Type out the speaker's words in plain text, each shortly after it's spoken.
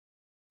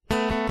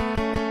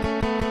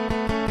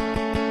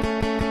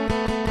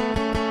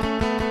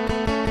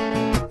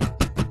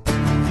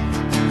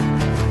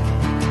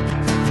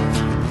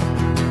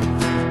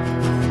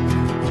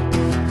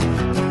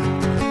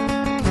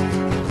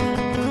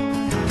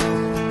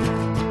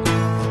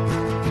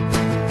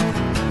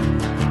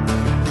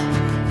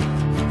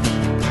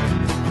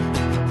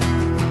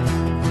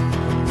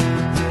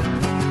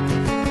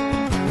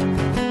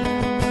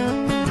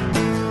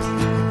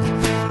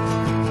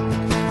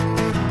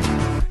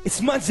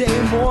It's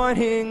Monday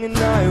morning and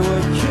I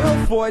would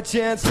kill for a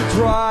chance to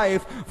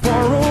drive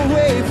far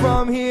away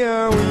from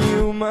here with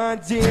you, my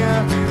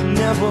dear.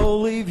 Never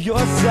leave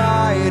your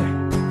side.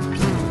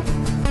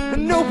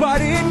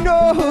 Nobody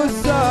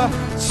knows the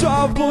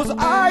troubles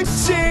I've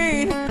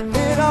seen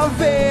in a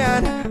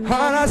van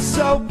on a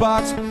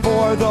soapbox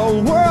for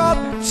the world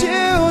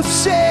to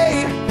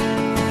see.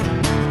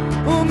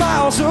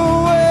 Miles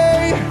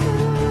away,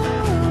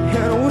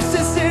 and what's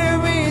this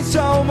mean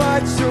so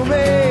much to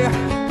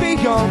me?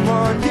 Be your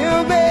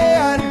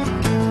monument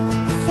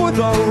for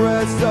the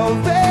rest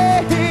of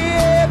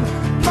it.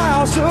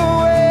 Miles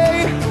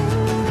away,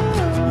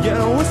 you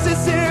know what's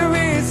this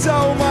mean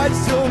so much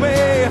to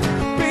me?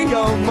 Be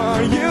your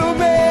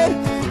monument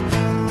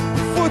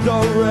for the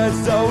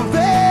rest of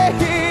it.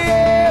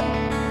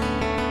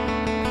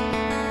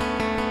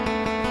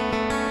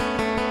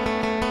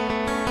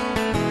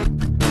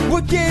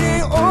 We're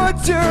getting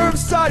older,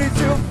 starting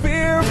to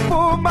fear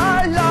for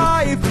my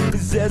life.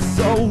 Is this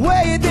the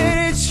way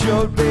that it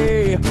should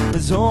be?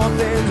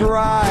 Something's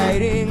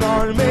riding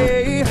on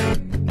me.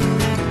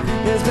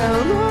 It's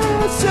been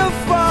lost so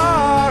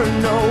far,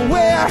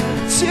 nowhere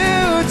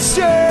to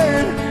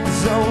turn.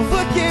 So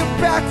looking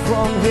back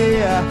from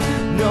here,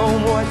 no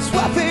more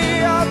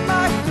swapping up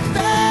my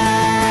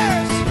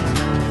face.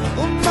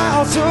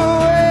 Miles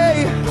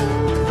away,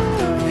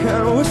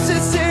 and what's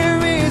this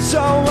mean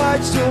so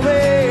much to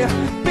me?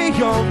 Be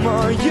your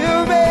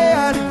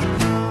monument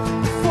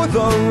for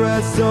the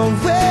rest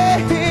of it.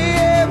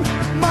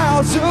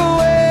 Miles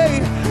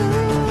away,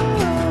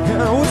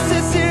 and what's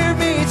this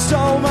mean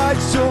so much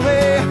to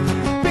me?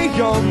 Be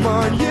your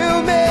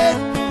monument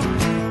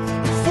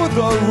for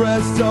the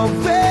rest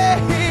of it.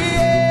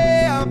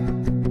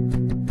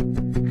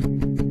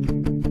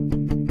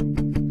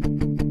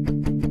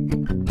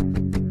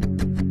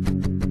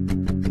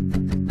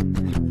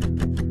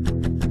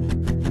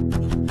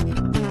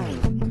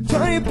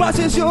 20 bucks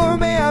is your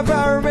man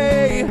for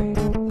me.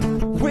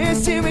 When you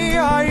see me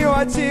on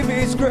your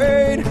TV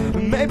screen,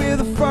 maybe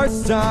the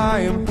first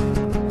time,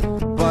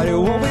 but it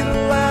won't be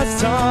the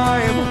last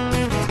time.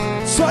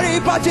 20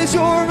 bucks is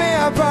your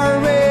man for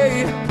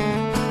me.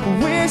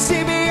 When you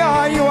see me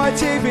on your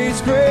TV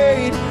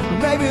screen,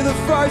 maybe the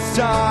first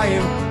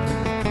time,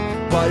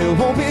 but it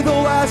won't be the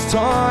last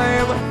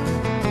time.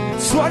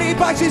 20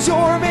 bucks is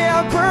your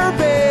man for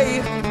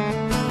me.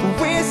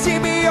 When you see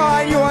me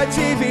on your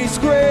TV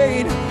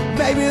screen,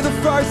 maybe the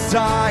first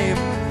time,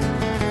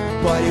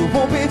 but it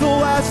won't be the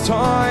last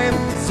time.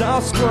 So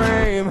I'll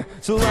scream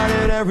so loud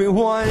that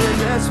everyone in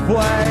this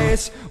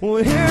place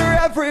will hear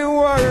every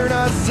word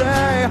I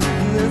say.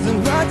 This is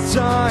my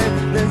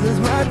time, this is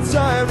my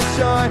time to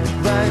shine.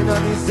 Let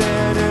nothing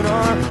stand in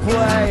our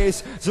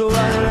place. So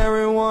loud that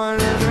everyone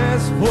in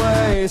this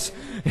place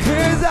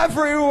hears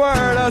every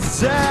word I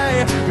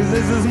say. 'Cause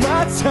this is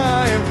my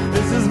time,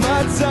 this is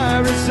my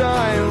time to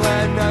shine.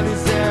 Let nothing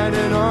stand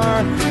in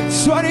our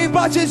 20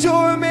 bucks is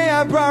your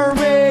man for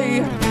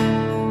me.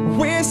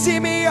 When you see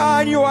me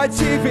on your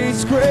TV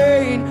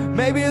screen,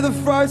 maybe the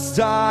first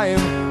time,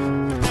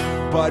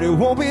 but it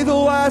won't be the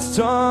last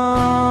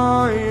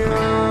time.